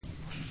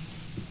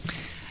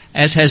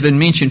As has been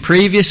mentioned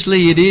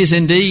previously, it is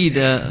indeed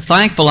a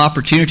thankful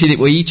opportunity that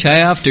we each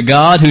have to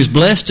God who's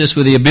blessed us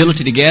with the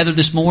ability to gather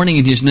this morning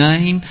in His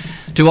name,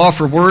 to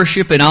offer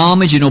worship and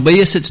homage and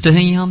obeisance to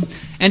Him,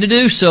 and to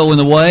do so in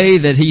the way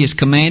that He has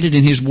commanded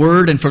in His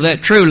Word, and for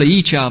that truly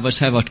each of us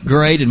have a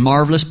great and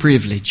marvelous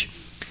privilege.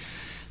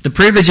 The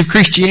privilege of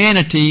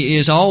Christianity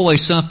is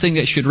always something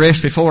that should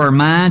rest before our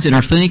minds and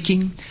our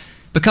thinking,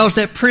 because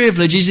that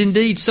privilege is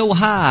indeed so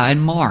high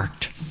and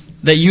marked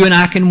that you and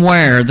I can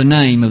wear the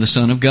name of the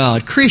Son of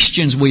God.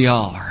 Christians we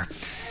are.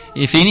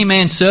 If any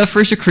man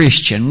suffer as a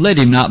Christian, let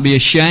him not be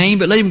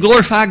ashamed, but let him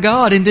glorify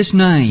God in this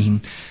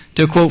name,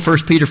 to quote 1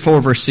 Peter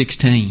 4, verse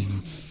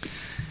 16.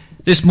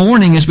 This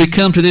morning, as we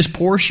come to this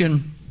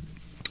portion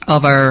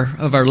of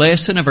our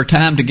lesson, of our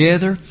time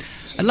together,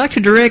 I'd like to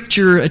direct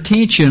your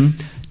attention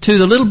to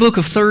the little book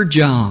of 3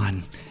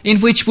 John,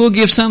 in which we'll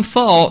give some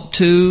thought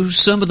to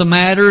some of the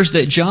matters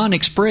that John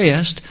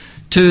expressed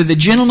to the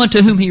gentleman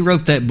to whom he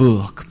wrote that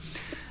book.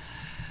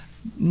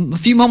 A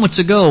few moments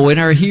ago in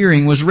our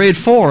hearing was read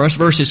for us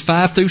verses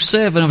 5 through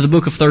 7 of the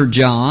book of 3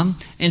 John.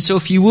 And so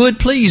if you would,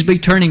 please be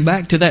turning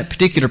back to that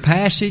particular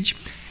passage.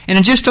 And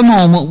in just a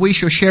moment, we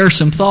shall share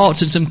some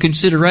thoughts and some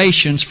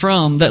considerations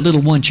from that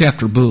little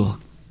one-chapter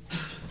book.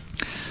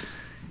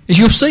 As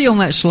you'll see on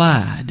that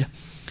slide,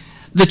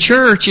 the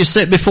church is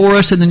set before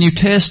us in the New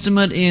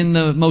Testament in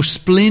the most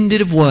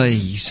splendid of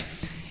ways.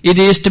 It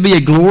is to be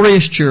a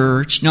glorious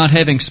church, not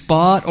having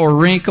spot or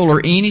wrinkle or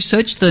any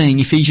such thing,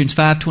 Ephesians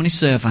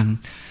 5:27.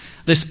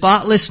 The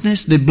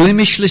spotlessness, the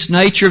blemishless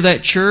nature of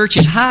that church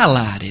is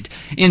highlighted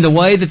in the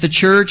way that the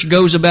church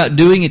goes about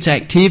doing its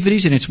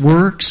activities and its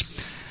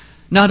works.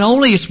 Not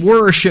only its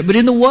worship, but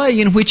in the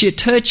way in which it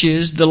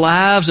touches the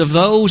lives of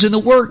those and the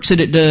works that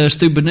it does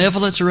through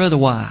benevolence or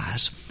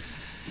otherwise.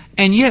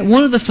 And yet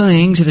one of the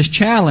things that has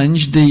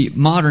challenged the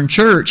modern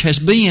church has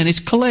been its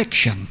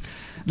collection,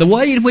 the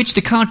way in which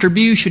the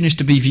contribution is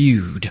to be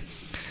viewed.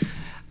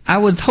 I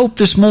would hope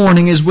this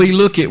morning, as we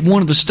look at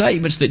one of the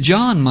statements that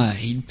John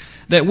made,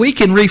 that we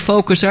can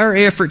refocus our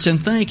efforts in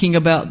thinking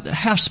about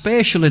how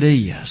special it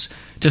is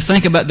to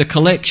think about the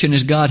collection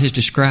as God has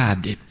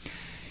described it.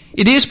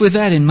 It is with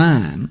that in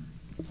mind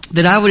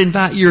that I would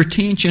invite your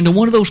attention to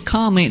one of those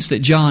comments that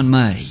John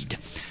made.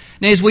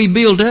 Now, as we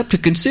build up to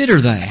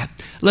consider that,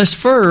 let's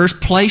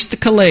first place the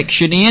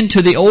collection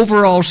into the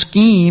overall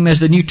scheme as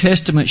the New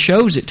Testament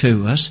shows it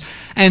to us,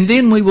 and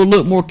then we will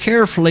look more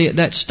carefully at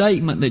that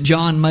statement that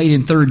John made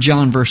in 3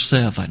 John verse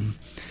 7.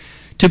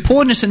 To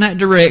point us in that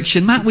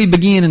direction, might we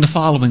begin in the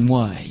following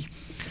way.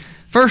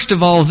 First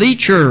of all, the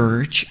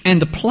church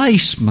and the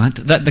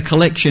placement that the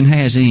collection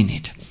has in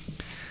it.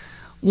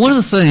 One of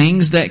the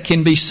things that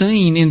can be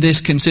seen in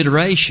this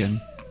consideration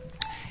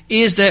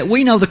is that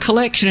we know the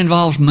collection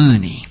involves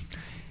money.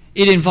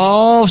 It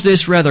involves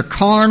this rather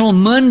carnal,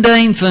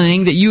 mundane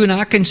thing that you and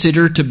I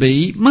consider to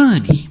be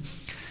money.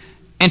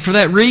 And for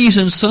that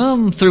reason,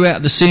 some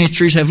throughout the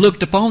centuries have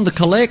looked upon the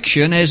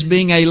collection as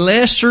being a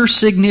lesser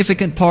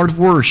significant part of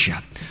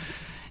worship.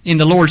 In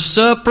the Lord's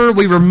Supper,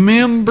 we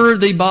remember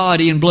the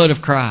body and blood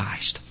of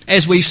Christ.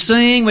 As we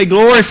sing, we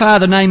glorify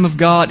the name of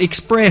God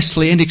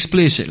expressly and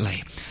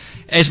explicitly.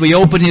 As we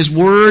open His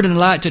Word and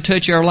allow it to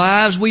touch our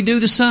lives, we do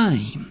the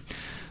same.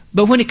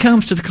 But when it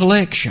comes to the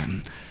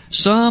collection,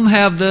 some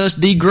have thus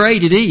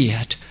degraded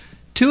it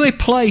to a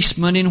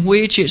placement in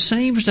which it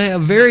seems to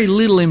have very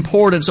little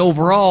importance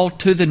overall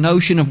to the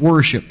notion of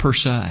worship per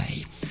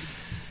se.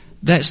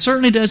 That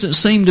certainly doesn't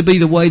seem to be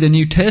the way the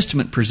New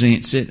Testament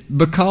presents it,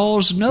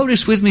 because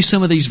notice with me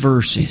some of these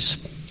verses.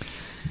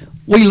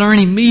 We learn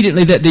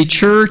immediately that the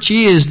church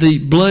is the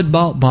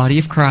blood-bought body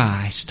of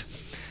Christ.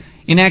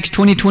 In Acts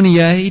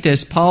 20:28,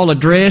 as Paul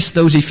addressed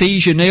those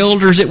Ephesian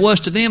elders, it was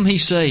to them he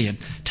said,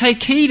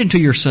 "Take heed unto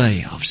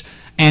yourselves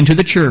and to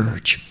the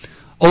church,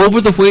 over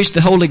the which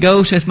the Holy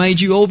Ghost hath made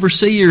you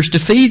overseers, to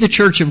feed the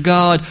church of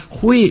God,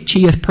 which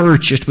He hath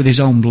purchased with His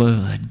own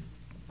blood."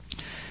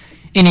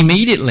 And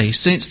immediately,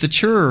 since the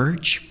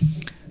church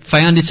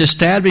found its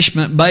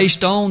establishment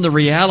based on the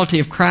reality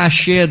of Christ's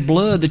shed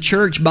blood, the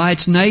church by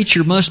its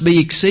nature must be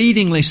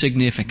exceedingly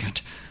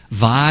significant,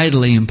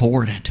 vitally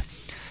important.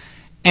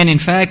 And in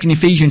fact, in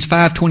Ephesians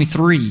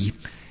 5:23,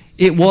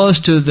 it was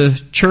to the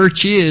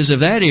churches of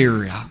that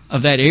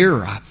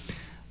era,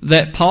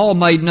 that Paul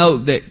made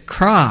note that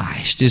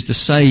Christ is the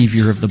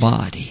Savior of the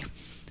body.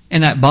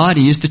 And that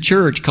body is the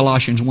church,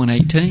 Colossians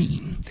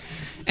 1:18.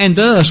 And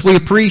thus we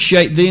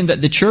appreciate then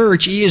that the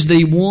church is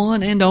the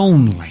one and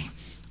only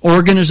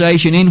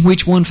organization in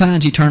which one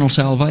finds eternal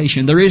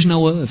salvation. There is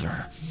no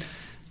other.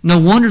 No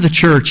wonder the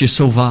church is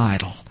so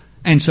vital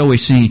and so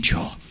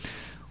essential.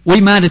 We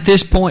might at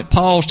this point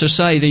pause to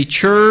say the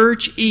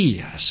church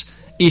is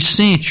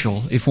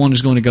essential if one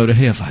is going to go to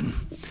heaven.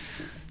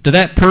 To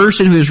that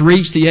person who has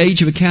reached the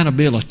age of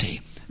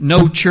accountability,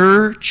 no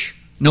church,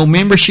 no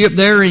membership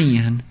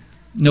therein,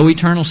 no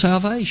eternal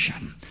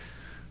salvation.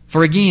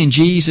 For again,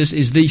 Jesus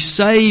is the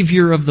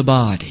Savior of the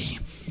body.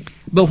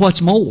 But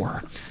what's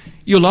more,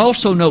 you'll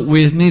also note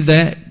with me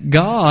that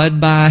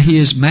God, by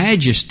His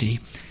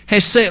majesty,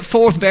 has set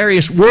forth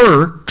various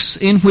works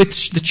in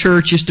which the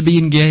church is to be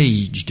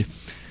engaged,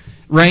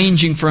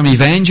 ranging from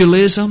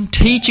evangelism,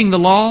 teaching the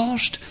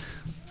lost,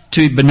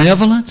 to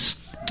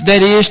benevolence,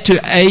 that is, to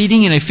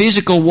aiding in a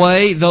physical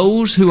way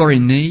those who are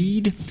in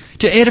need,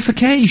 to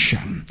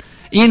edification,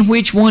 in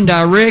which one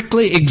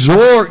directly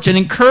exhorts and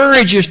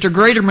encourages to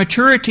greater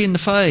maturity in the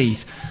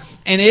faith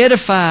and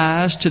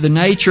edifies to the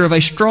nature of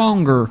a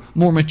stronger,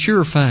 more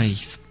mature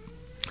faith.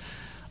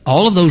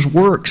 All of those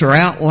works are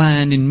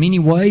outlined in many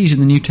ways in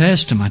the New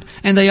Testament,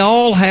 and they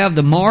all have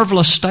the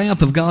marvelous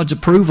stamp of God's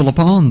approval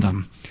upon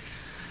them.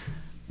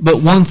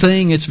 But one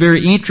thing that's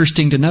very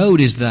interesting to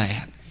note is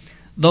that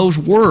those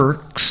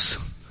works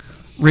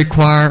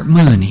require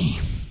money.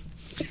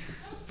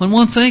 When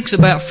one thinks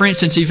about, for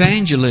instance,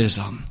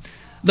 evangelism,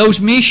 those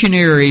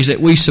missionaries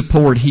that we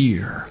support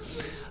here,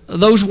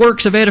 those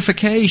works of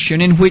edification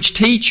in which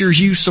teachers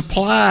use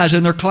supplies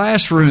in their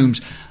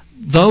classrooms,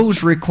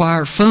 those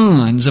require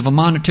funds of a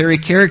monetary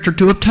character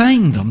to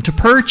obtain them, to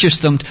purchase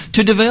them,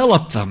 to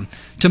develop them,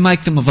 to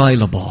make them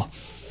available.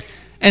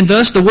 And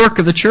thus the work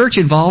of the church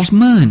involves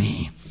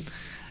money.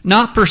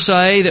 Not per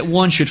se that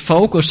one should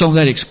focus on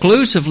that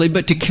exclusively,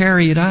 but to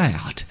carry it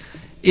out.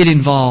 It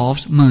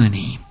involves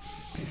money.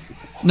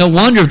 No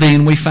wonder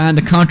then we find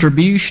the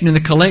contribution and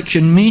the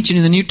collection mentioned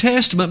in the New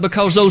Testament,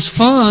 because those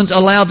funds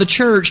allow the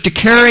church to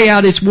carry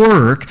out its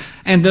work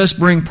and thus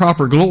bring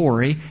proper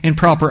glory and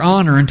proper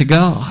honor unto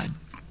God.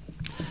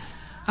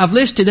 I've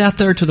listed out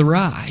there to the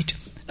right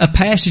a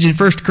passage in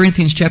 1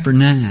 Corinthians chapter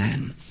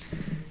 9,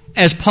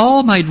 as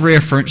Paul made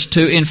reference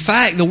to, in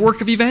fact, the work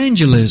of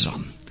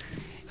evangelism.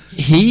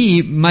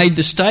 He made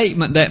the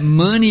statement that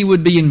money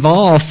would be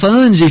involved,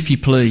 funds, if you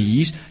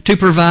please, to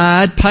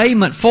provide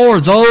payment for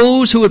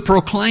those who would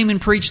proclaim and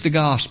preach the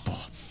gospel.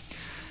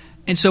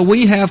 And so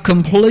we have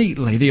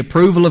completely the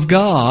approval of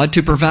God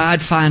to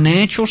provide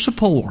financial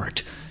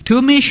support to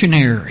a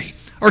missionary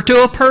or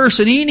to a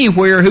person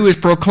anywhere who is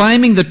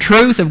proclaiming the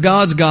truth of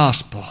God's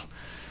gospel.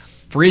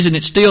 For isn't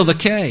it still the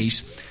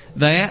case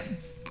that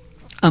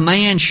a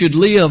man should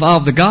live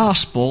of the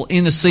gospel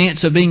in the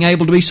sense of being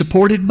able to be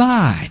supported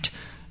by it?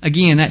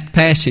 Again, that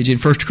passage in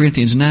 1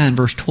 Corinthians 9,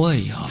 verse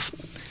 12.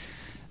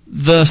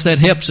 Thus, that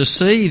helps us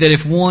see that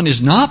if one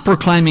is not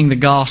proclaiming the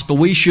gospel,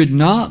 we should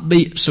not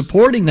be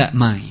supporting that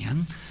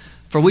man,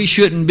 for we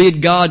shouldn't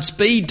bid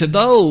Godspeed to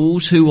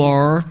those who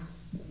are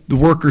the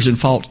workers in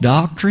false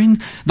doctrine,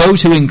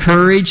 those who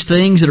encourage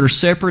things that are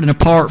separate and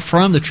apart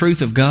from the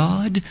truth of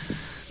God.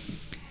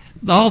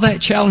 All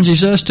that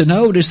challenges us to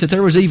notice that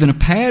there was even a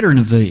pattern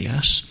of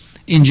this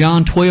in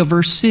John 12,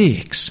 verse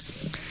 6.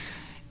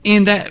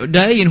 In that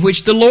day in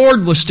which the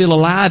Lord was still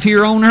alive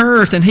here on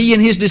earth, and He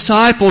and His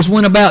disciples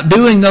went about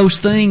doing those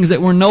things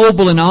that were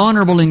noble and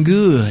honorable and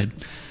good,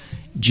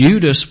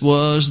 Judas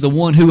was the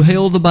one who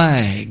held the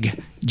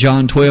bag,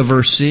 John 12,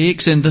 verse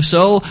 6, and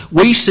so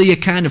we see a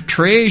kind of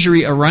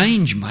treasury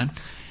arrangement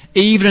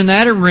even in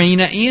that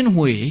arena in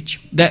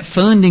which that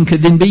funding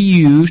could then be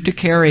used to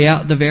carry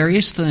out the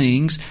various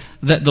things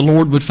that the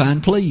Lord would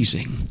find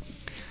pleasing.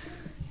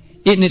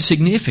 Isn't it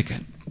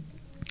significant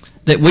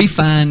that we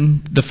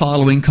find the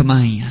following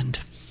command?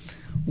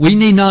 We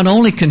need not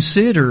only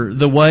consider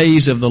the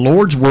ways of the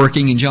Lord's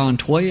working in John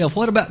 12,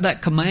 what about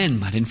that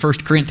commandment in 1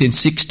 Corinthians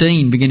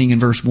 16, beginning in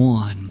verse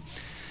 1?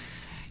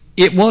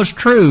 It was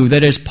true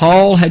that as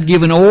Paul had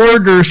given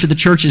orders to the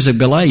churches of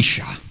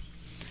Galatia,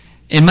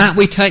 and might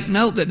we take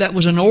note that that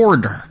was an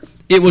order.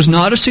 It was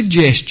not a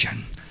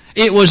suggestion.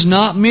 It was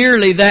not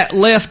merely that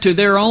left to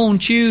their own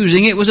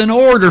choosing. It was an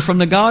order from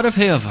the God of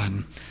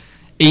heaven.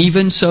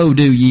 Even so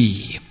do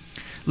ye.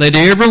 Let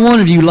every one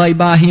of you lay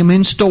by him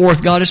in store,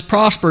 if God has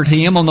prospered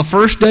him, on the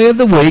first day of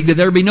the week, that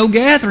there be no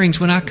gatherings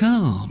when I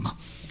come.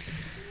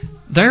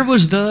 There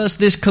was thus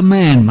this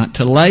commandment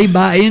to lay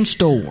by in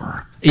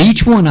store,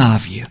 each one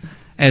of you,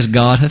 as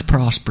God hath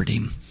prospered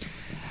him.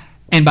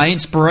 And by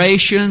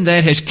inspiration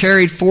that has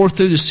carried forth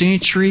through the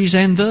centuries,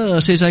 and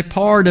thus is a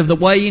part of the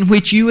way in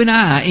which you and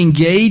I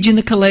engage in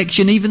the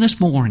collection even this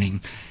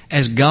morning,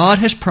 as God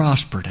has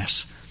prospered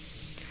us.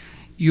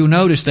 You'll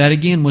notice that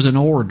again was an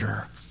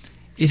order.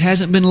 It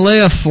hasn't been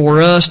left for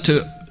us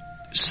to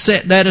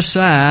set that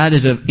aside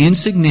as an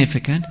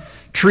insignificant,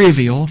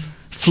 trivial,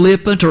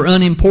 flippant, or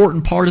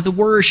unimportant part of the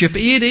worship.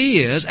 It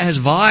is as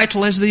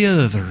vital as the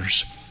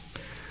others.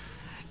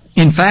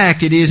 In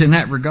fact, it is in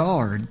that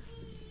regard.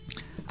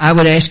 I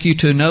would ask you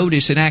to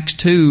notice in Acts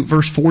 2,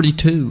 verse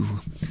 42,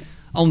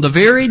 on the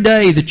very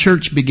day the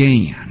church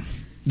began,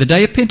 the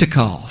day of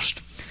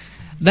Pentecost,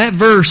 that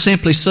verse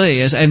simply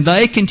says, and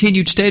they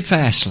continued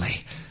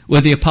steadfastly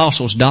with the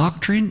apostles'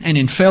 doctrine, and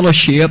in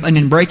fellowship, and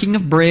in breaking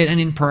of bread, and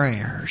in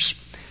prayers.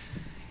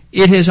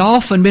 It has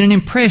often been an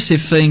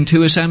impressive thing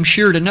to us, I'm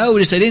sure, to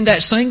notice that in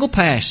that single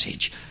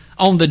passage,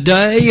 on the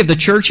day of the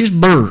church's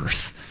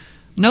birth,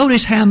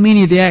 notice how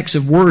many of the acts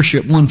of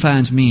worship one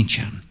finds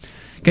mentioned.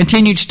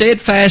 Continued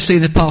steadfastly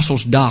in the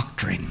apostles'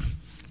 doctrine,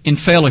 in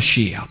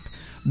fellowship,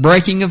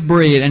 breaking of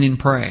bread, and in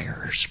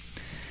prayers.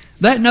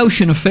 That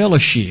notion of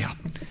fellowship,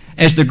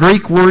 as the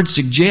Greek word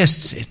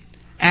suggests it,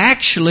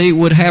 actually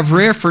would have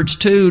reference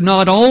to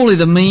not only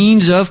the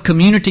means of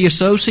community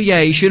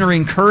association or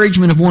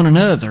encouragement of one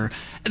another,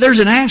 there's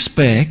an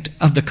aspect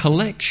of the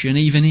collection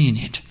even in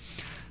it.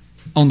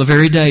 On the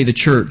very day the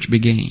church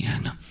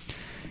began.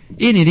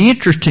 Isn't it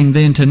interesting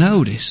then to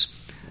notice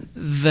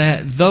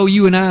that though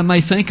you and I may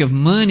think of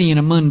money in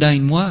a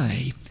mundane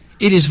way,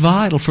 it is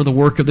vital for the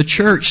work of the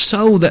church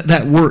so that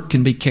that work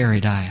can be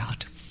carried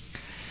out.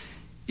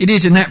 It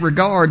is in that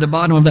regard, the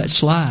bottom of that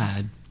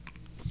slide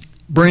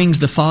brings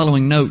the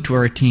following note to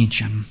our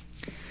attention.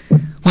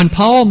 When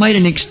Paul made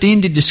an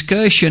extended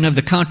discussion of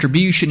the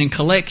contribution and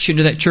collection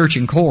to that church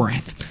in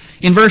Corinth,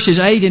 in verses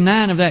 8 and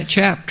 9 of that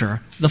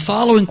chapter, the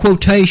following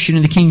quotation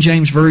in the King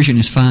James Version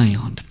is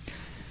found.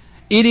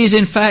 It is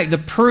in fact the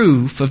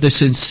proof of the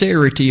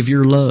sincerity of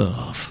your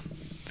love.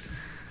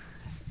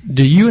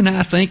 Do you and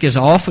I think as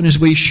often as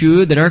we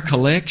should that our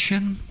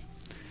collection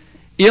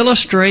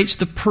illustrates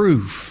the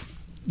proof,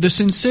 the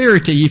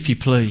sincerity, if you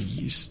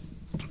please,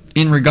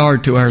 in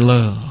regard to our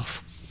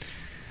love?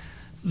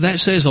 That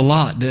says a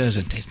lot,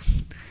 doesn't it?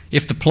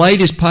 If the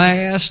plate is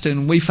passed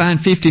and we find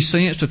 50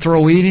 cents to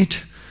throw in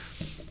it,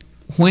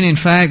 when in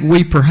fact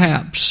we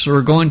perhaps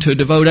are going to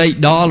devote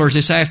 $8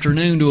 this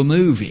afternoon to a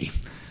movie,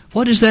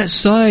 what does that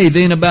say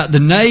then about the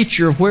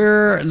nature of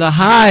where the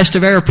highest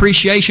of our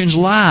appreciations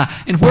lie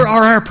and where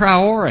are our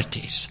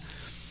priorities?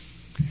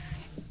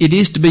 It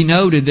is to be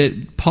noted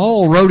that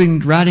Paul, writing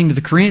to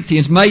the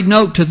Corinthians, made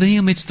note to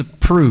them it's the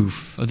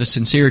proof of the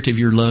sincerity of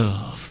your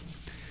love.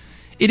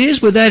 It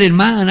is with that in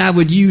mind I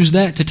would use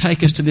that to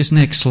take us to this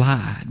next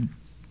slide,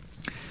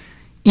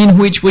 in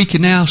which we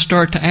can now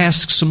start to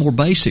ask some more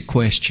basic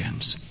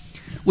questions.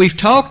 We've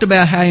talked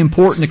about how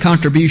important the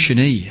contribution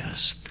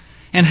is,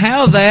 and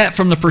how that,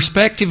 from the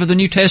perspective of the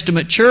New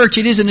Testament church,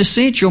 it is an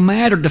essential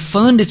matter to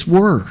fund its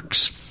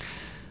works.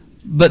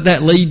 But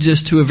that leads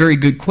us to a very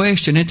good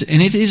question, and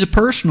it is a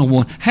personal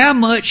one. How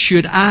much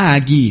should I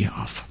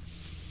give?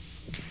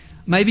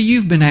 Maybe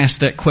you've been asked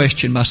that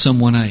question by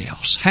someone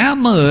else. How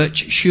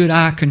much should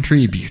I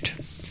contribute?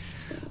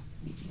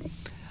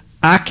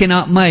 I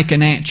cannot make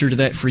an answer to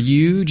that for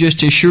you,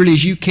 just as surely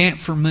as you can't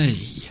for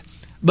me.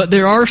 But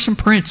there are some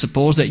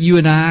principles that you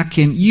and I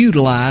can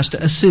utilize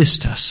to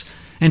assist us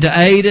and to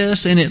aid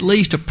us in at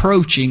least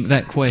approaching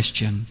that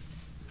question.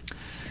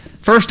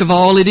 First of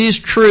all, it is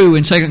true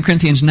in 2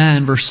 Corinthians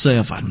 9, verse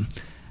 7,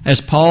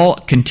 as Paul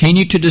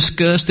continued to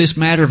discuss this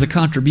matter of the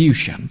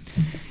contribution,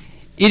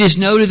 it is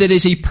noted that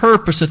as he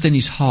purposeth in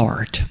his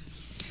heart,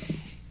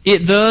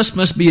 it thus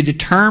must be a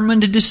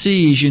determined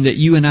decision that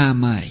you and I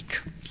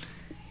make.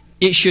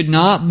 It should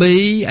not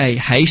be a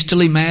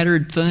hastily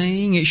mattered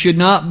thing. It should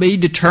not be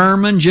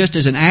determined just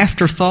as an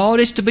afterthought.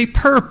 It's to be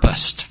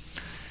purposed.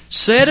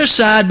 Set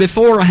aside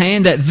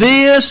beforehand that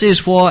this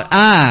is what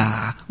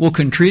I will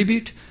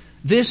contribute.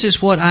 This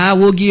is what I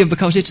will give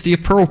because it's the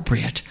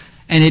appropriate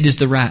and it is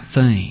the right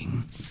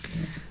thing.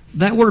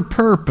 That word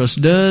purpose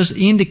does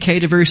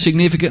indicate a very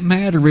significant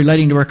matter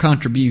relating to our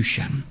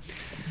contribution.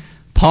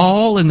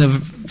 Paul, in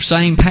the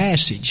same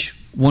passage,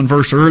 one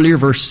verse earlier,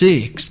 verse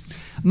 6,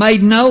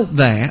 made note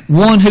that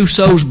one who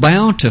sows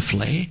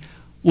bountifully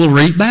will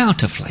reap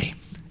bountifully,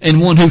 and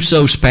one who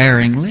sows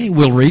sparingly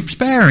will reap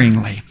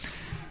sparingly.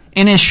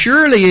 And as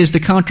surely as the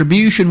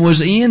contribution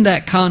was in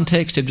that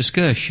context of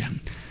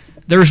discussion,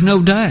 there is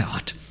no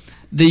doubt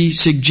the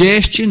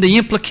suggestion, the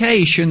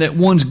implication that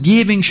one's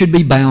giving should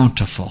be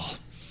bountiful.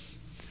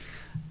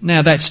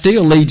 Now that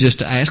still leads us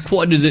to ask,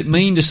 what does it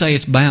mean to say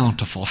it's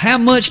bountiful? How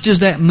much does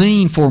that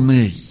mean for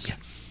me?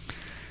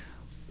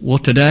 Well,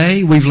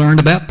 today we've learned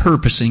about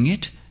purposing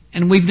it,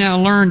 and we've now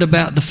learned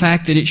about the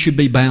fact that it should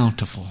be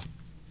bountiful.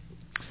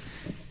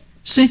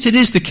 Since it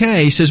is the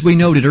case, as we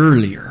noted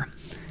earlier,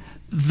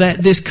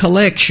 that this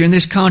collection,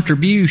 this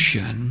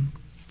contribution,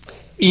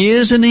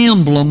 is an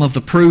emblem of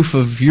the proof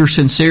of your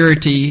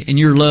sincerity and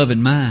your love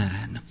and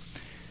mine,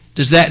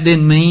 does that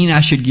then mean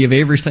I should give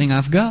everything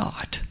I've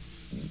got?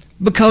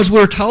 Because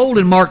we're told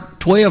in Mark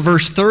 12,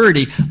 verse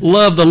 30,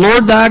 love the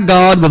Lord thy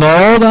God with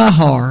all thy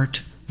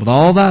heart, with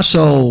all thy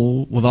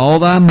soul, with all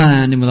thy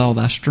mind, and with all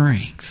thy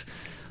strength.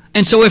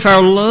 And so if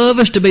our love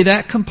is to be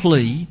that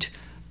complete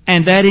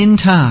and that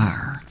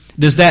entire,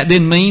 does that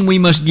then mean we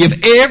must give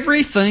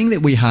everything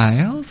that we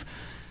have?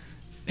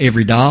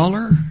 Every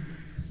dollar,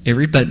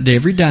 every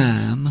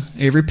dime,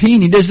 every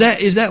penny? Is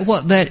that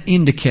what that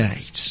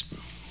indicates?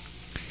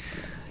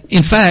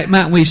 In fact,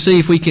 might we see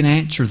if we can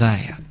answer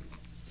that?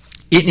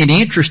 Isn't it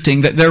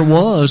interesting that there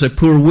was a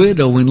poor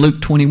widow in Luke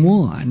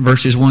 21,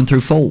 verses 1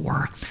 through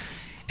 4?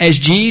 As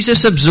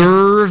Jesus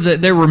observed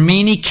that there were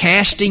many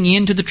casting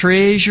into the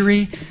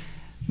treasury,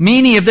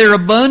 many of their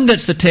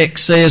abundance, the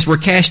text says, were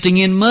casting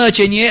in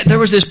much, and yet there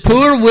was this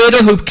poor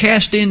widow who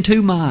cast in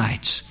 2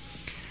 mites.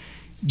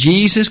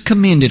 Jesus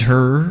commended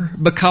her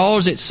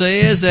because it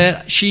says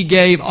that she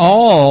gave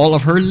all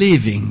of her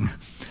living.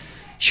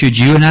 Should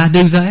you and I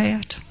do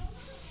that?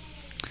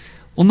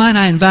 Well, might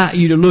I invite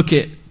you to look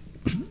at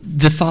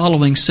the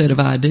following set of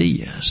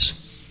ideas.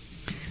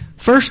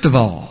 First of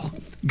all,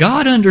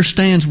 God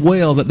understands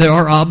well that there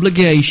are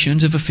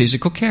obligations of a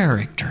physical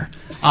character,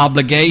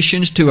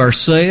 obligations to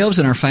ourselves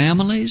and our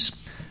families.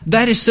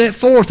 That is set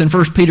forth in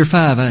 1 Peter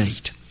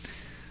 5:8.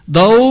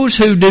 Those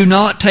who do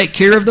not take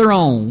care of their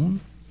own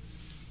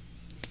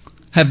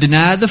have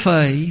denied the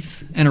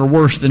faith and are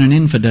worse than an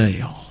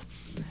infidel.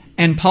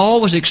 And Paul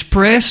was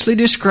expressly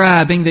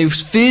describing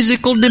those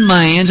physical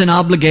demands and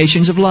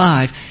obligations of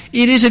life.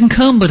 It is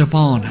incumbent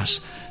upon us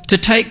to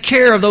take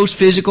care of those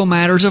physical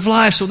matters of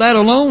life. So that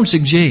alone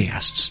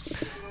suggests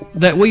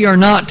that we are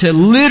not to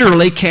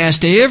literally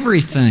cast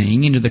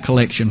everything into the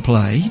collection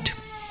plate.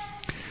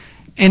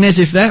 And as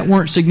if that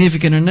weren't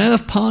significant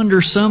enough,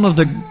 ponder some of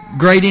the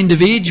great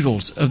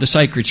individuals of the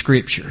sacred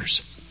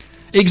Scriptures.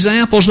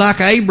 Examples like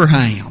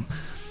Abraham.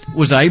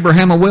 Was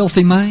Abraham a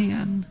wealthy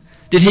man?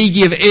 Did he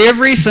give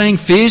everything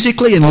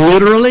physically and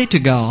literally to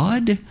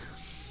God?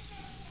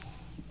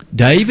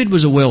 David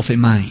was a wealthy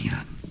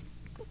man.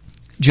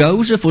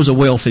 Joseph was a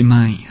wealthy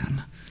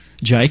man.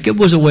 Jacob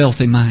was a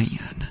wealthy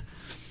man.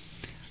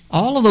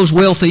 All of those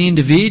wealthy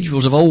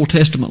individuals of Old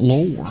Testament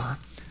lore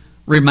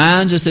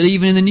reminds us that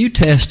even in the New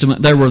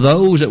Testament there were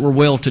those that were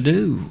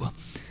well-to-do.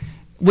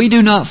 We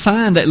do not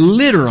find that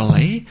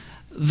literally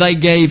they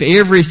gave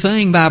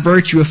everything by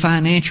virtue of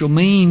financial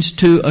means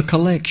to a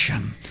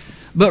collection,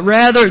 but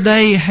rather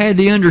they had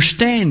the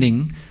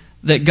understanding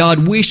that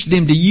God wished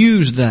them to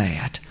use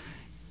that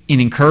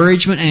in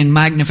encouragement and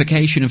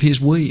magnification of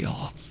His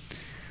will.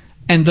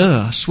 And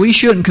thus, we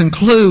shouldn't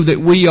conclude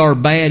that we are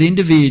bad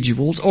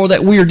individuals or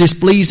that we are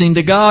displeasing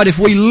to God if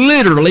we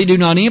literally do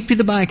not empty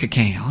the bank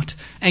account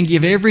and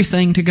give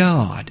everything to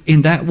God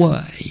in that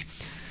way.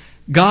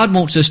 God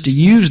wants us to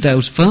use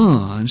those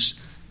funds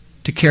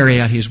to carry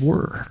out His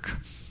work.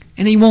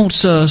 And He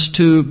wants us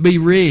to be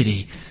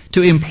ready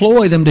to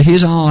employ them to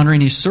His honor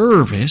and His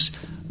service,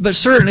 but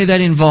certainly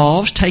that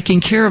involves taking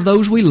care of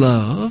those we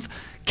love,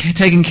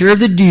 taking care of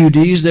the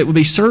duties that would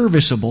be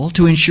serviceable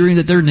to ensuring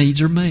that their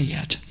needs are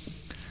met.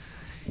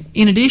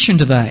 In addition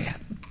to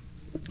that,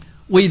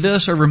 we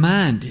thus are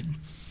reminded,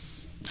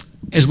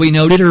 as we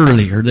noted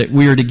earlier, that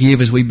we are to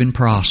give as we've been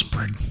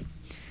prospered.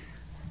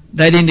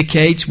 That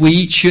indicates we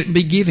each shouldn't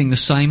be giving the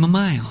same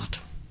amount.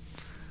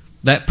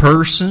 That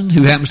person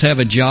who happens to have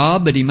a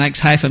job but he makes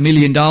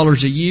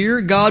 $500,000 a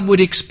year, God would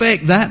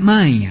expect that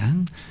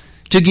man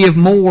to give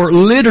more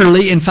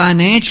literally and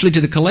financially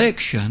to the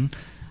collection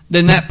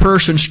than that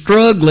person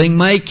struggling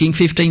making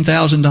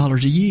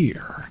 $15,000 a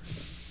year.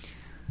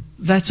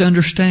 That's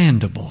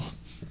understandable.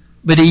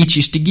 But each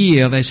is to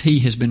give as he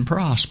has been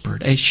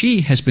prospered, as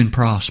she has been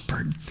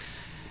prospered.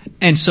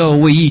 And so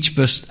we each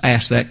must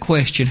ask that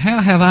question,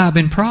 how have I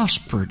been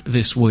prospered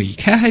this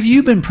week? How have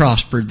you been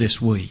prospered this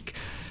week?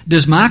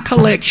 Does my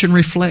collection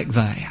reflect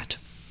that?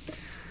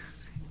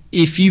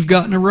 If you've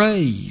gotten a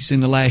raise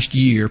in the last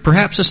year,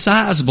 perhaps a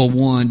sizable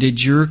one,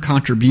 did your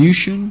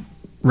contribution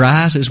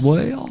rise as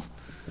well?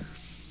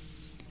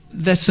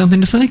 That's something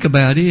to think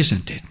about,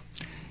 isn't it?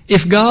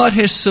 If God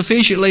has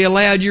sufficiently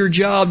allowed your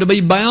job to be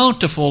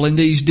bountiful in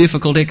these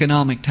difficult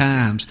economic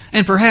times,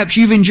 and perhaps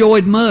you've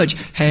enjoyed much,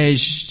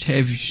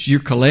 has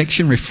your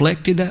collection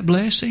reflected that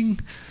blessing?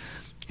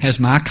 Has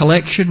my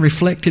collection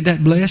reflected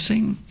that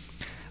blessing?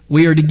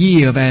 We are to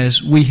give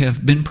as we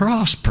have been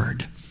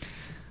prospered.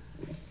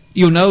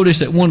 You'll notice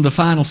that one of the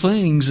final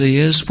things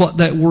is what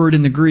that word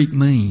in the Greek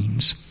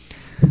means.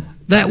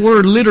 That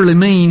word literally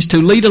means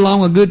to lead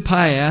along a good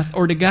path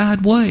or to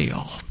guide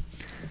well.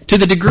 To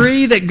the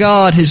degree that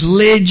God has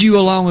led you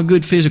along a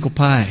good physical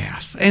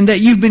path and that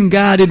you've been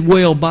guided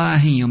well by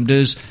Him,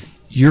 does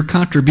your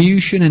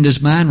contribution and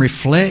does mine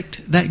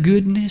reflect that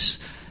goodness,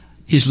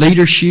 His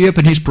leadership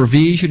and His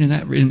provision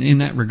in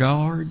that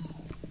regard?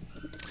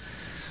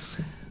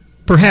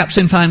 Perhaps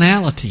in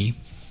finality,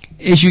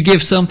 as you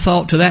give some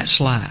thought to that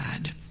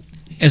slide,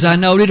 as I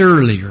noted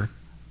earlier,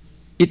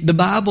 the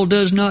Bible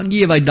does not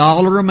give a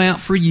dollar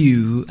amount for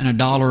you and a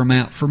dollar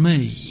amount for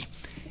me.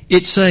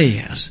 It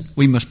says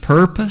we must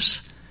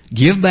purpose,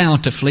 give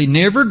bountifully,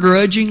 never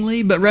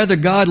grudgingly, but rather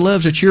God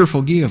loves a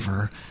cheerful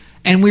giver,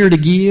 and we are to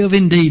give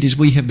indeed as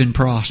we have been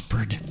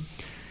prospered.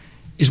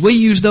 As we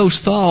use those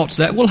thoughts,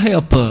 that will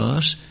help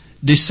us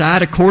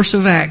decide a course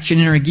of action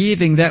in our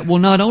giving that will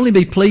not only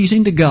be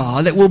pleasing to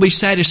God, that will be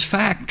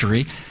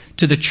satisfactory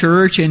to the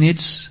church and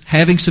its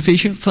having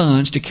sufficient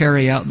funds to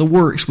carry out the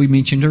works we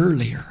mentioned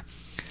earlier.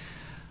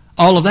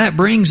 All of that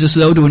brings us,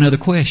 though, to another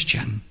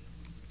question.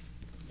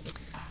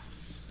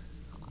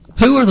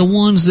 Who are the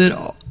ones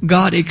that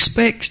God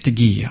expects to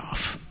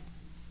give?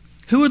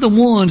 Who are the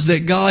ones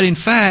that God, in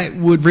fact,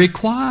 would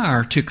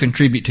require to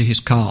contribute to His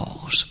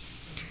cause?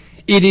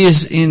 It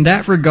is in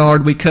that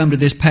regard we come to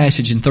this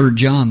passage in 3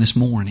 John this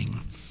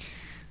morning.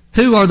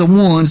 Who are the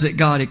ones that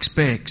God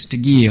expects to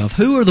give?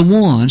 Who are the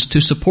ones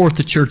to support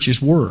the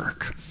church's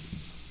work?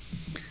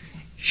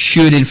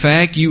 Should, in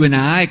fact, you and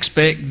I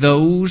expect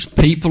those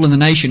people in the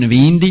nation of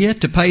India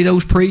to pay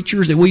those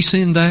preachers that we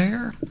send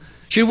there?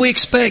 Should we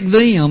expect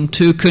them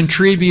to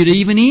contribute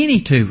even any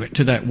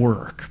to that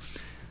work?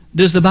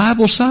 Does the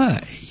Bible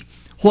say?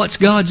 What's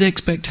God's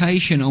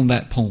expectation on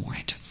that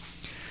point?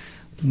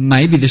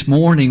 Maybe this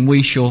morning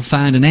we shall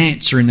find an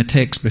answer in the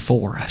text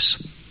before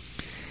us.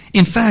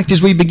 In fact,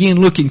 as we begin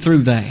looking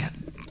through that,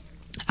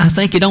 I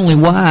think it only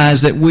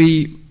wise that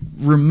we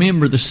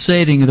remember the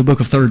setting of the book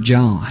of 3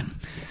 John.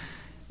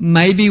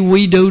 Maybe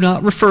we do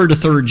not refer to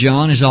 3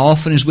 John as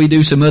often as we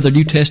do some other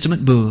New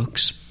Testament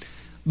books,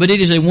 but it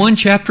is a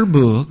one-chapter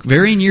book,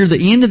 very near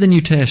the end of the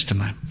New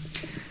Testament.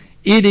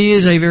 It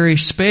is a very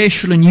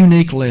special and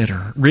unique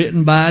letter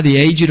written by the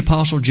aged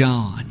Apostle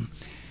John.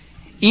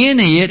 In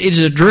it is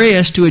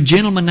addressed to a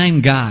gentleman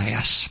named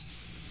Gaius,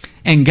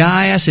 and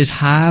Gaius is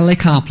highly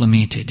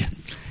complimented.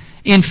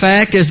 In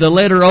fact, as the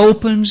letter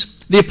opens,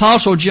 the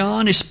Apostle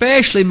John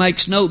especially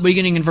makes note,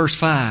 beginning in verse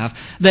 5,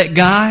 that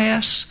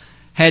Gaius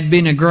had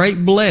been a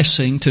great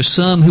blessing to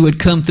some who had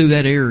come through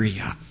that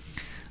area.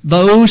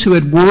 Those who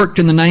had worked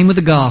in the name of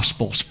the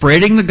gospel,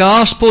 spreading the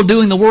gospel,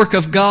 doing the work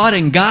of God,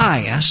 and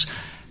Gaius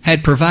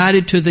had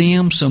provided to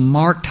them some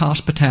marked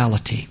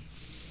hospitality.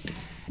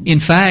 In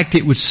fact,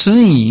 it would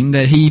seem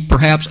that he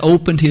perhaps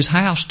opened his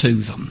house to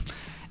them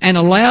and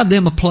allowed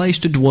them a place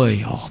to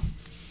dwell.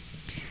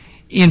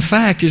 In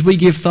fact, as we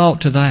give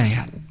thought to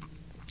that,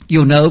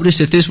 you'll notice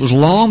that this was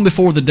long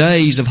before the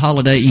days of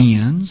Holiday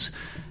Inns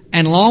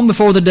and long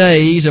before the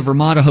days of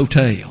Ramada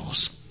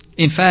hotels.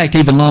 In fact,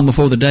 even long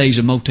before the days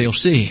of Motel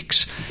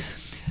 6.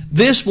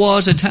 This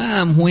was a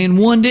time when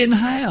one didn't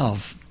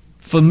have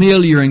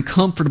familiar and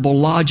comfortable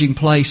lodging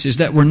places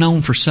that were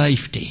known for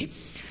safety.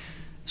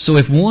 So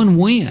if one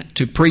went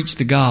to preach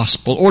the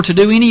gospel or to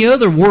do any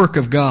other work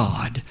of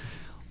God,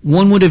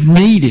 one would have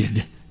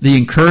needed the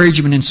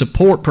encouragement and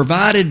support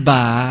provided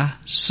by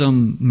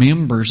some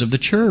members of the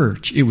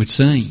church, it would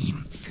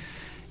seem.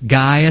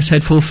 Gaius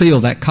had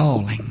fulfilled that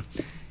calling.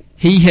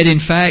 He had in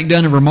fact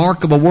done a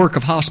remarkable work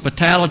of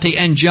hospitality,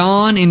 and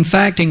John in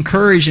fact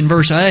encouraged in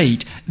verse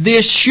 8,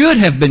 this should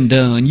have been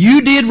done.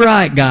 You did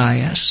right,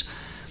 Gaius.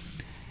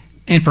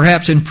 And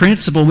perhaps in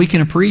principle we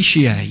can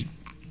appreciate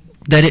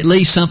that at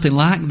least something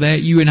like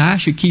that you and I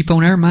should keep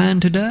on our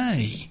mind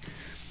today.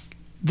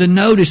 The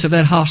notice of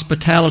that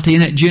hospitality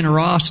and that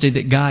generosity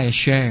that Gaius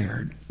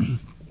shared.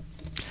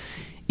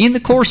 In the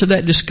course of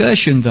that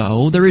discussion,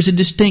 though, there is a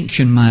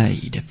distinction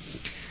made.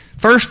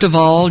 First of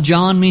all,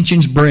 John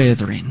mentions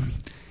brethren.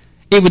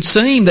 It would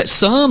seem that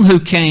some who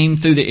came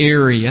through the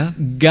area,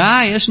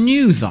 Gaius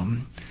knew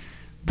them.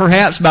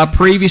 Perhaps by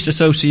previous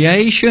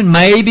association,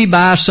 maybe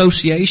by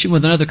association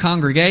with another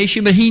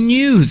congregation, but he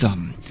knew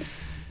them.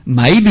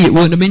 Maybe it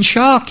wouldn't have been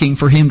shocking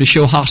for him to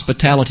show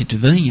hospitality to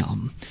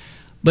them.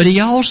 But he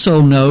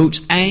also notes,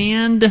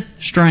 and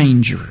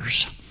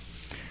strangers.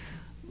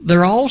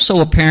 There also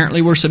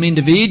apparently were some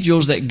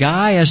individuals that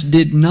Gaius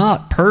did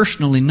not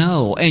personally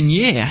know, and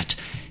yet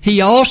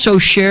he also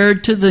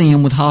shared to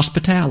them with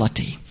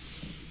hospitality.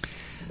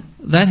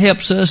 That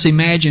helps us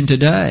imagine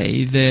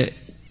today that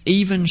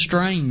even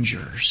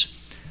strangers,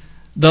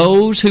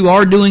 those who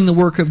are doing the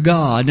work of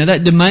God, now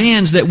that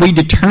demands that we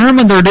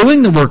determine they're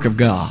doing the work of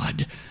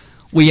God.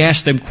 We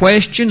ask them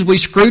questions, we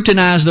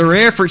scrutinize their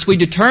efforts, we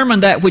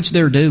determine that which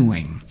they're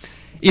doing.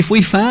 If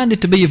we find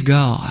it to be of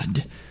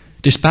God,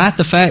 despite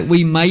the fact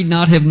we may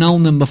not have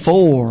known them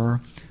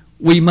before,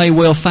 we may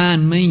well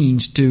find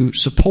means to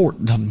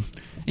support them,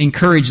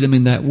 encourage them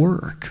in that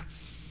work.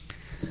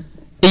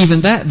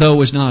 Even that,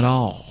 though, is not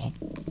all.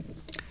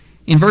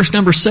 In verse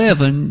number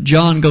 7,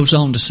 John goes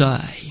on to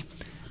say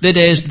that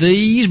as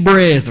these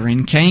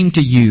brethren came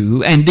to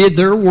you and did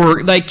their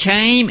work, they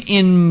came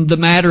in the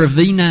matter of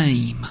the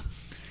name.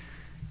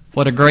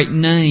 What a great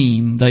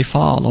name they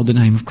followed, the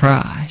name of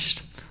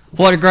Christ.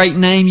 What a great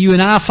name you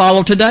and I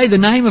follow today, the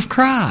name of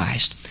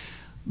Christ.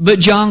 But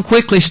John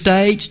quickly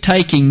states,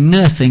 taking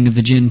nothing of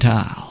the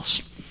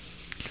Gentiles.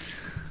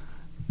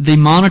 The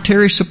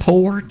monetary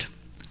support,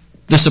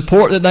 the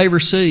support that they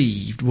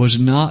received was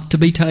not to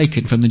be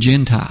taken from the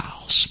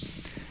Gentiles.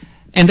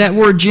 And that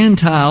word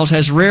Gentiles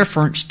has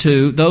reference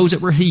to those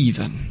that were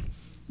heathen,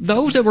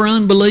 those that were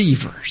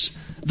unbelievers,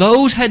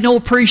 those had no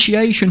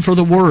appreciation for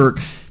the work.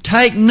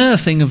 Take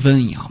nothing of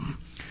them.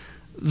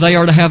 They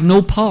are to have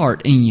no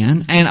part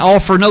in and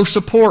offer no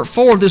support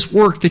for this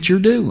work that you're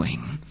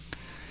doing.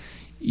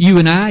 You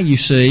and I, you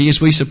see, as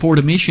we support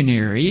a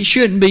missionary, it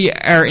shouldn't be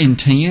our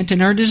intent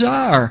and our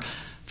desire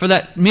for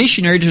that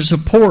missionary to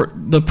support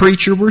the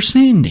preacher we're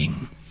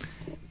sending.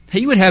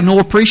 He would have no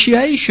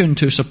appreciation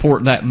to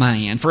support that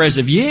man, for as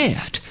of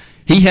yet,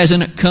 he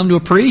hasn't come to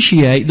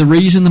appreciate the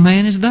reason the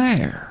man is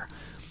there.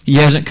 He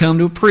hasn't come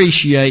to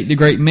appreciate the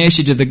great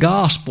message of the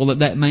gospel that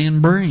that man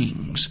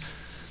brings.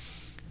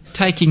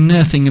 Taking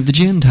nothing of the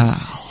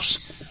Gentiles.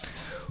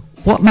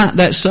 What might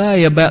that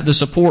say about the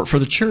support for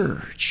the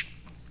church?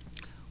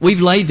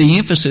 We've laid the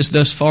emphasis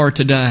thus far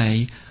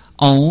today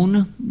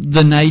on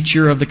the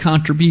nature of the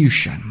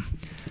contribution.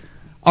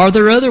 Are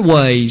there other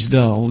ways,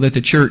 though, that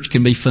the church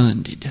can be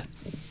funded?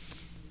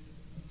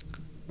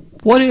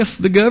 What if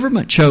the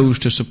government chose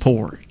to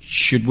support?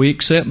 Should we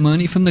accept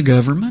money from the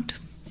government?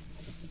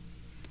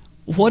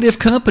 What if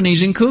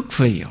companies in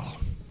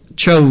Cookeville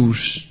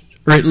chose,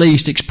 or at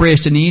least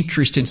expressed an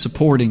interest in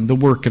supporting the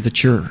work of the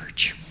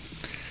church?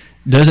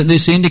 Doesn't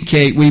this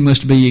indicate we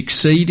must be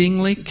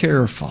exceedingly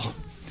careful?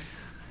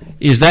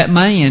 Is that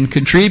man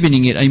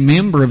contributing it a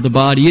member of the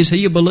body? Is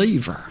he a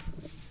believer?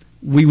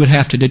 We would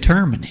have to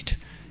determine it.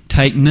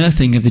 Take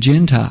nothing of the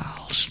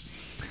Gentiles.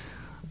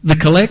 The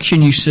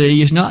collection, you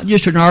see, is not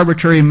just an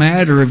arbitrary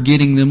matter of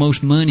getting the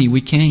most money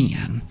we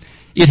can.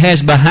 It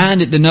has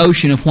behind it the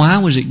notion of why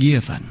was it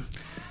given?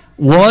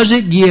 Was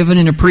it given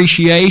in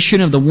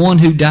appreciation of the one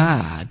who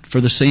died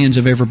for the sins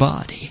of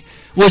everybody?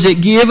 Was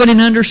it given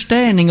in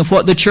understanding of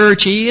what the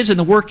church is and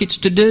the work it's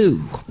to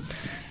do?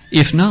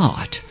 If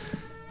not,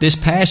 this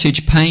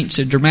passage paints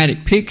a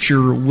dramatic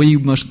picture we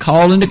must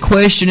call into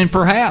question and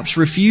perhaps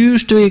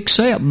refuse to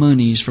accept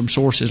monies from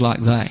sources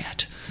like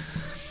that.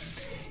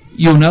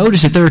 You'll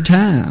notice that there are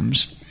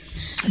times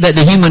that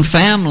the human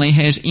family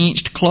has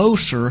inched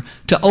closer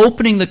to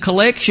opening the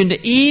collection to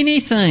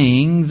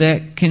anything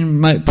that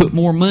can put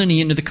more money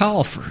into the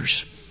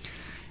coffers.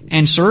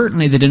 And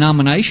certainly the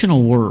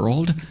denominational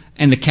world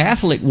and the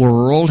Catholic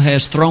world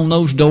has thrown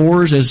those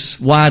doors as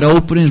wide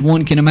open as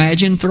one can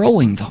imagine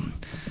throwing them.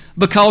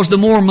 Because the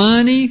more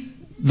money,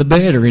 the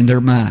better in their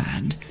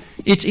mind.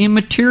 It's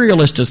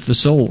immaterial as to the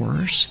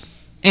source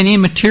and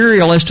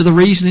immaterial as to the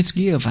reason it's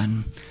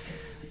given.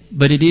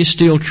 But it is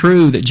still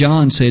true that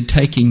John said,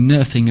 taking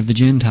nothing of the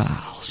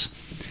Gentiles.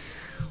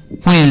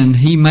 When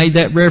he made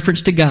that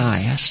reference to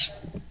Gaius,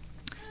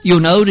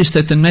 you'll notice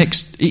that the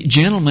next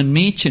gentleman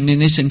mentioned in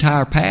this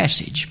entire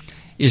passage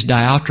is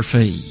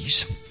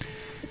Diotrephes.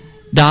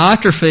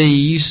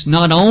 Diotrephes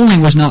not only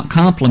was not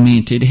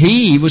complimented,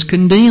 he was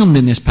condemned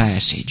in this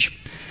passage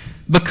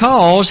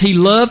because he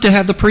loved to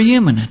have the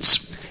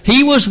preeminence.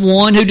 He was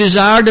one who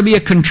desired to be a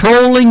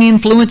controlling,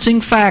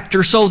 influencing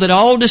factor so that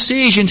all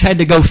decisions had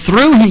to go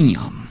through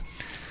him.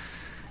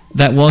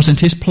 That wasn't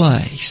his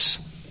place.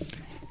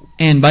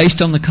 And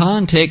based on the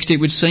context, it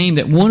would seem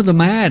that one of the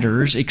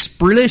matters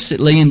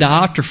explicitly in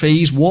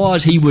Diotrephes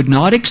was he would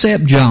not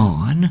accept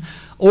John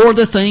or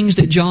the things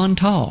that John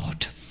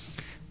taught,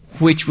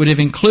 which would have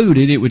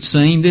included, it would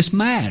seem, this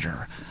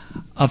matter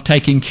of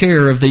taking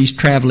care of these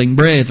traveling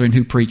brethren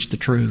who preached the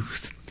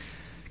truth.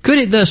 Could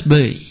it thus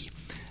be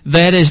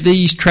that as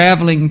these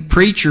traveling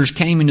preachers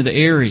came into the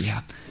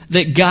area,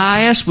 that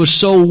Gaius was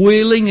so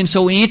willing and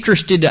so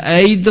interested to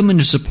aid them and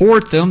to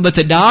support them, but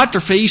that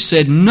Diotrephes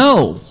said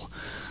no,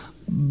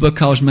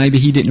 because maybe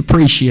he didn't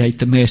appreciate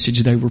the message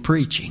they were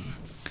preaching?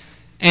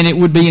 And it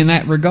would be in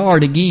that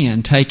regard,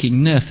 again,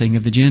 taking nothing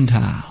of the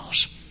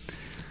Gentiles.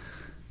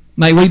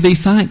 May we be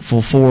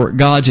thankful for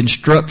God's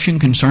instruction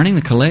concerning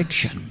the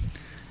collection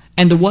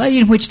and the way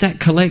in which that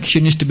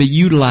collection is to be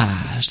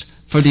utilized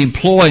for the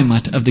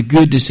employment of the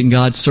goodness in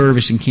God's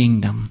service and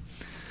kingdom.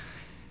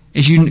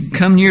 As you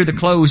come near the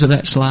close of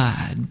that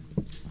slide,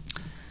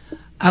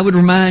 I would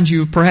remind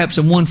you perhaps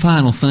of one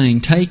final thing,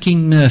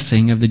 taking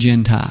nothing of the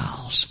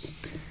Gentiles.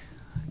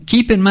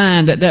 Keep in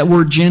mind that that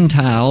word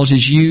Gentiles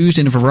is used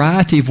in a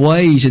variety of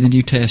ways in the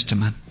New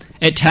Testament.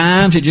 At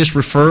times it just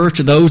refers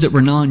to those that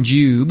were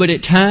non-Jew, but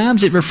at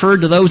times it referred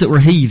to those that were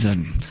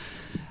heathen.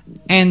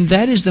 And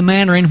that is the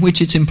manner in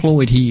which it's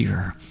employed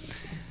here.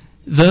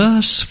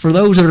 Thus, for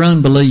those that are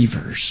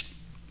unbelievers,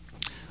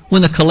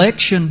 when the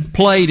collection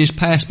plate is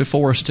passed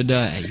before us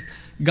today,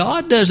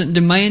 God doesn't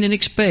demand and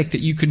expect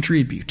that you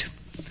contribute.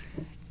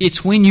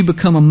 It's when you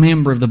become a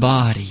member of the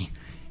body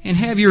and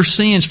have your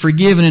sins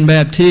forgiven in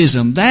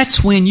baptism,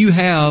 that's when you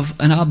have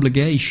an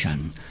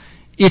obligation.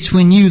 It's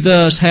when you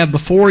thus have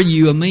before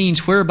you a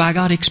means whereby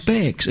God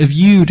expects of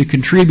you to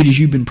contribute as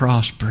you've been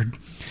prospered.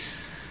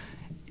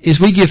 As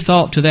we give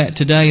thought to that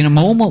today, in a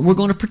moment we're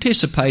going to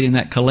participate in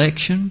that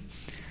collection.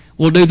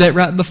 We'll do that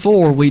right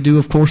before we do,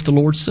 of course, the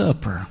Lord's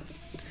Supper.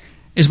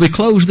 As we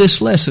close this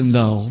lesson,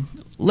 though,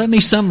 let me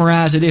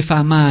summarize it, if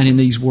I might, in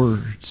these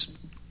words.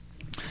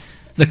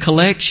 The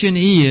collection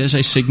is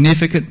a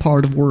significant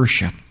part of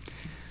worship.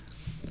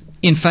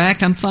 In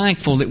fact, I'm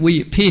thankful that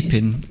we at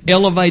Pippin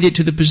elevate it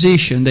to the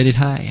position that it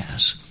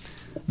has.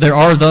 There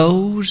are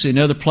those in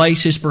other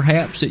places,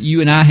 perhaps, that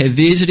you and I have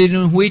visited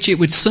in which it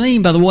would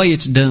seem, by the way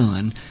it's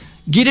done,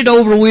 get it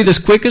over with as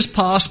quick as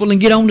possible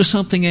and get on to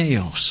something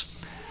else.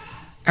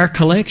 Our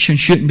collection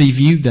shouldn't be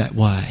viewed that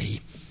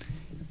way.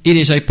 It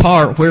is a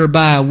part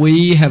whereby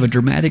we have a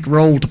dramatic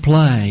role to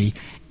play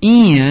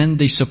in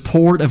the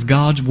support of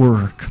God's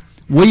work.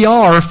 We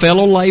are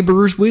fellow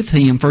laborers with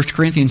Him, 1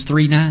 Corinthians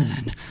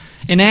 3:9.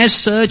 And as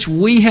such,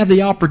 we have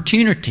the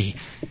opportunity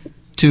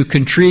to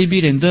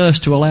contribute and thus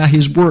to allow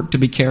His work to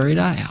be carried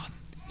out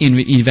in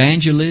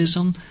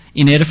evangelism,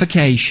 in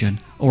edification,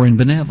 or in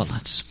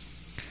benevolence.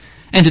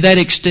 And to that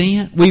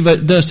extent,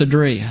 we've thus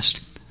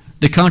addressed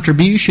the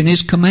contribution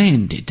is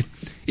commanded.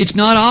 It's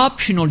not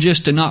optional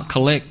just to not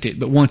collect it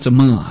but once a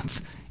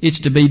month. It's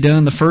to be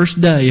done the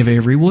first day of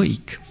every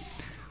week.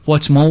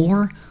 What's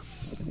more,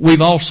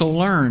 we've also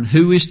learned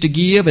who is to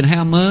give and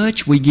how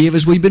much. We give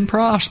as we've been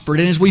prospered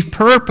and as we've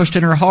purposed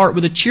in our heart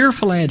with a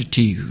cheerful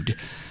attitude.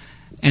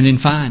 And then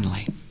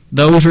finally,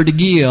 those are to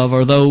give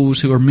are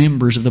those who are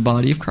members of the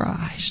body of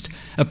Christ.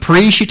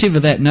 Appreciative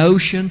of that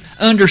notion,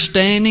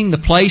 understanding the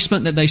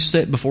placement that they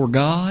set before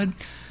God,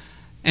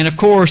 And of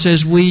course,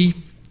 as we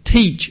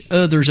teach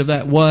others of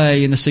that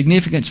way and the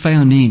significance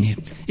found in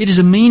it, it is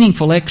a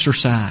meaningful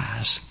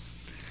exercise.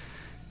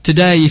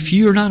 Today, if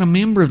you are not a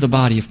member of the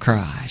body of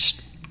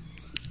Christ,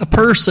 a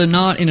person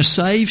not in a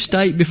saved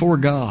state before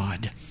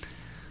God,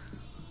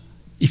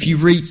 if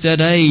you've reached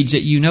that age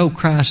that you know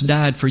Christ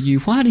died for you,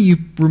 why do you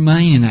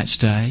remain in that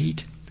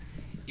state?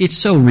 It's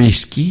so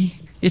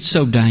risky. It's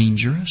so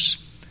dangerous.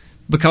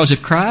 Because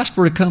if Christ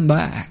were to come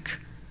back,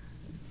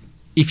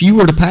 if you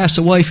were to pass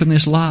away from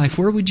this life,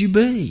 where would you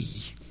be?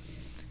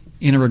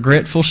 In a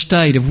regretful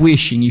state of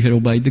wishing you had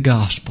obeyed the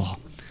gospel.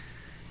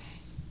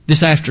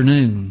 This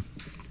afternoon,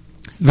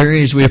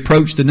 as we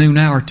approach the noon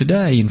hour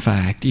today, in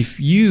fact, if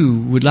you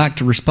would like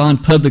to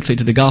respond publicly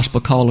to the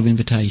gospel call of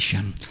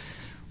invitation,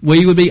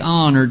 we would be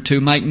honored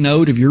to make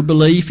note of your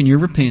belief and your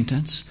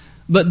repentance,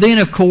 but then,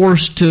 of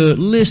course, to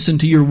listen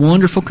to your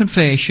wonderful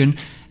confession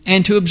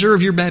and to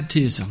observe your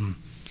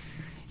baptism.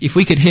 If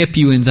we could help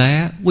you in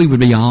that, we would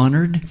be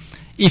honored.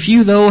 If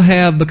you, though,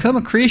 have become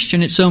a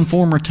Christian at some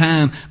former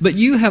time, but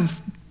you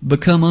have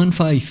become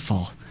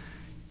unfaithful,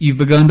 you've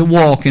begun to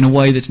walk in a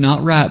way that's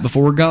not right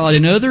before God,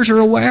 and others are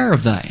aware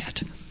of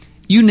that,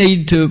 you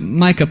need to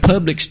make a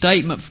public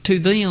statement to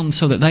them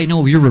so that they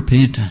know of your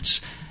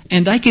repentance,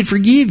 and they can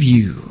forgive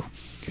you.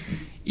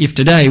 If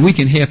today we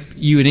can help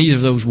you in either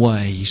of those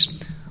ways,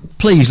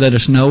 please let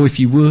us know if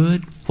you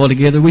would, while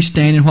together we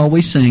stand and while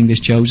we sing this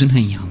chosen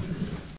hymn.